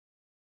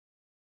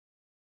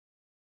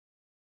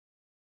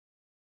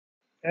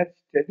At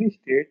steady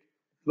state,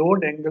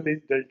 load angle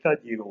is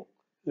delta zero.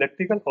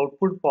 Electrical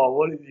output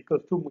power is equal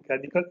to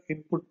mechanical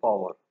input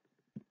power.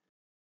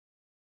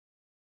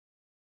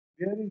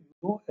 There is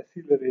no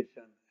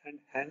acceleration and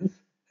hence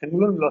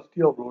angular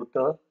velocity of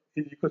rotor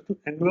is equal to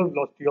angular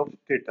velocity of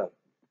stator.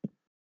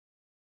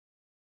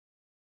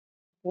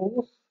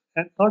 Suppose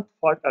an earth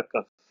fault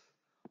occurs.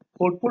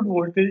 Output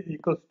voltage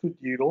equals to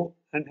 0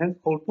 and hence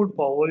output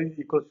power is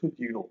equals to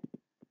 0.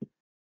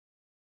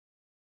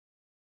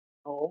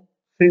 Now,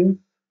 since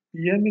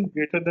Pm is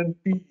greater than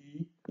Pe,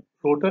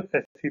 rotor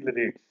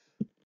accelerates.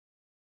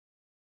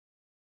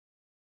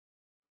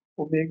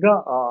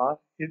 Omega r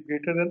is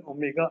greater than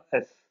omega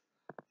s.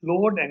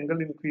 Load angle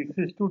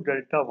increases to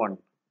delta 1.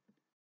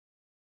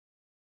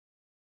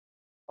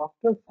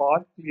 After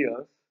fault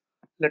clears,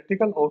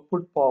 electrical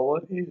output power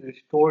is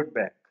restored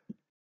back.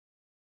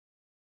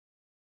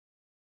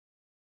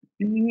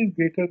 P is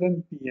greater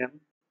than Pm,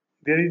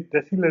 there is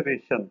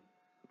deceleration.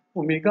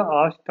 Omega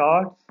r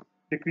starts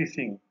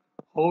decreasing.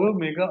 However,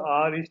 omega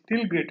r is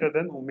still greater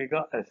than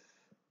omega s.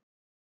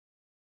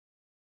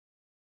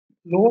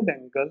 Load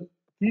angle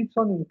keeps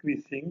on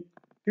increasing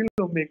till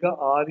omega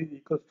r is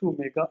equal to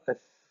omega s.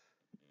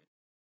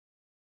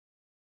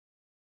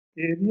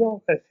 Area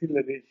of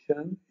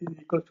acceleration is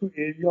equal to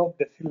area of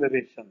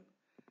deceleration.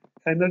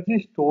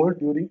 Energy stored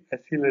during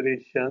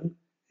acceleration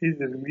is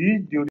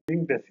released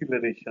during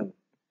deceleration.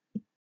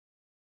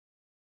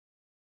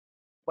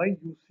 By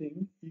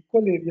using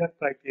equal area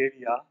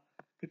criteria,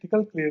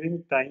 critical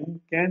clearing time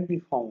can be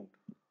found.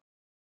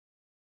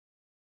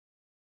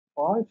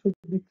 All should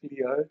be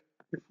cleared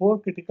before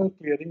critical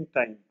clearing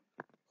time,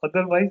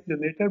 otherwise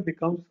generator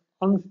becomes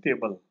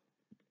unstable.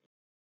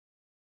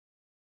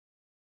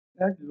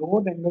 At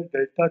load angle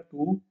delta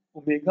 2,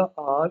 omega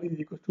r is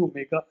equal to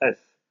omega s.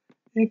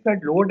 If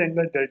at load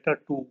angle delta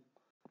 2,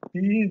 P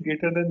is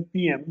greater than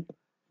Pm,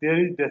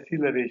 there is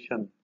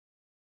deceleration.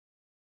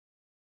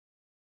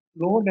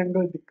 Load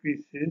angle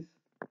decreases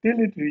till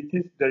it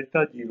reaches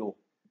delta 0.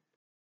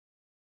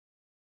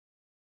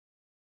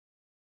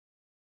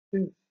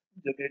 Since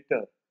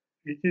generator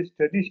reaches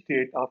steady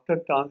state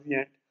after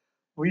transient,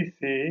 we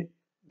say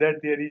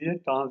that there is a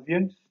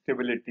transient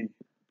stability.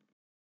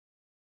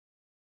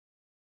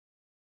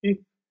 If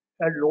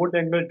at load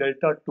angle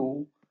delta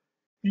 2,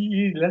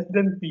 P is less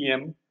than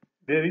Pm,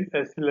 there is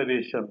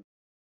acceleration.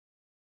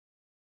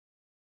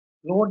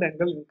 Load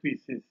angle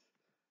increases.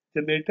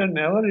 Generator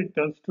never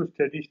returns to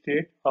steady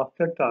state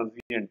after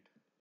transient.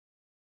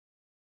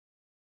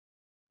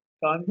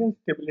 Transient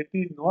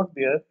stability is not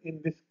there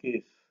in this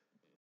case.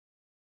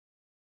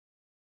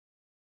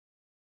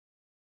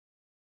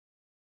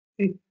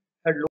 If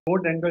at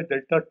load angle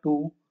delta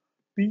 2,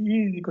 Pe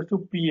is equal to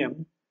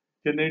Pm,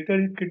 generator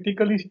is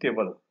critically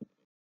stable.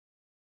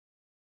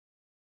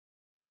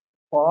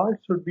 Fault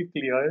should be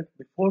cleared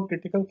before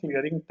critical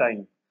clearing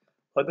time,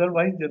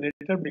 otherwise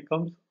generator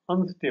becomes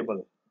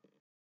unstable.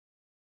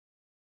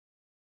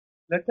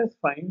 Let us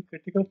find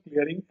critical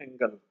clearing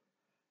angle.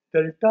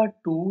 Delta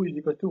 2 is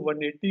equal to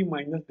 180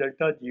 minus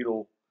delta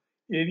 0.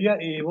 Area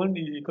A1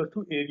 is equal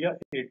to area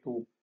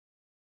A2.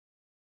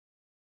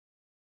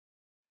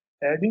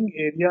 Adding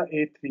area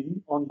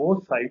A3 on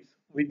both sides,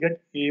 we get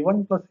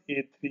A1 plus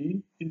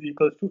A3 is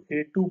equal to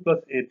A2 plus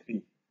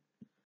A3.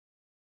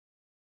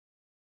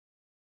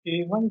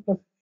 A1 plus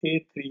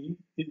A3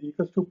 is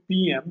equal to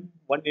PM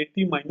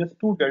 180 minus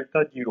 2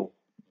 delta 0.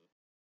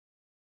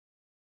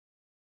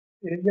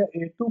 Area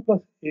A2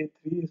 plus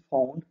A3 is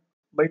found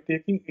by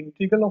taking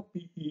integral of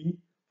PE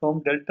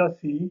from delta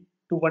C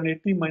to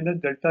 180 minus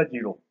delta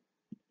 0.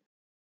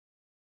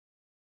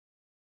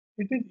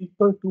 It is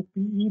equal to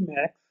PE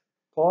max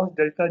cos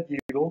delta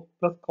 0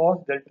 plus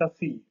cos delta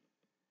C.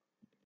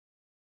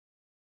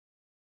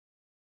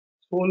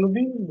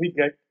 Solving, we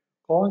get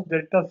cos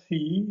delta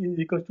C is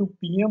equal to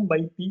Pm by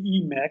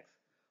PE max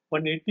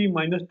 180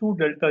 minus 2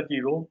 delta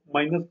 0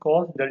 minus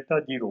cos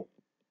delta 0.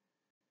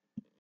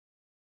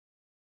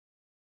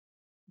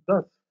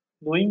 Thus,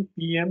 knowing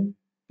Pm,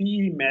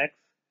 PE max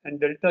and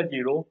delta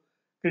 0,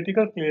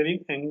 critical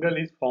clearing angle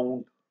is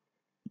found.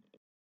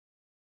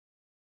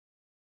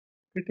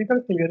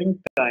 Critical clearing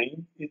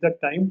time is the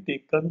time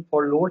taken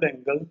for load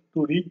angle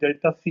to reach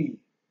delta C.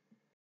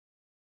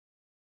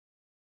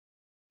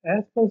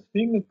 As per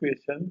string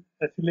equation,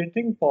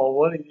 oscillating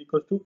power is equal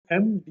to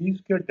md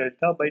square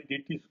delta by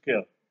dt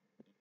square.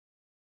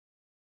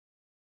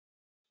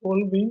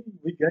 Solving,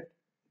 we get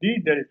d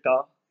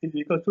delta is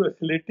equal to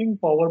oscillating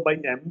power by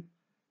m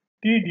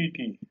t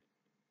dt.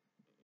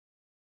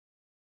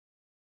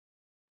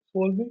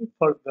 Solving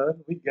further,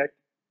 we get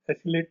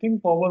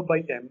oscillating power by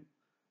m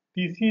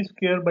Tc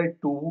square by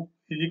 2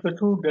 is equal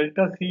to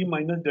delta C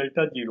minus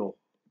delta 0.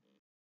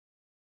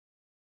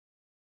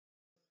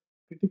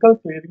 Critical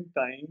clearing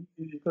time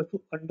is equal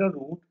to under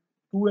root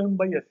 2m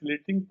by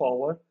oscillating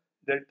power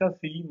delta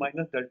C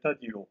minus delta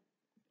 0.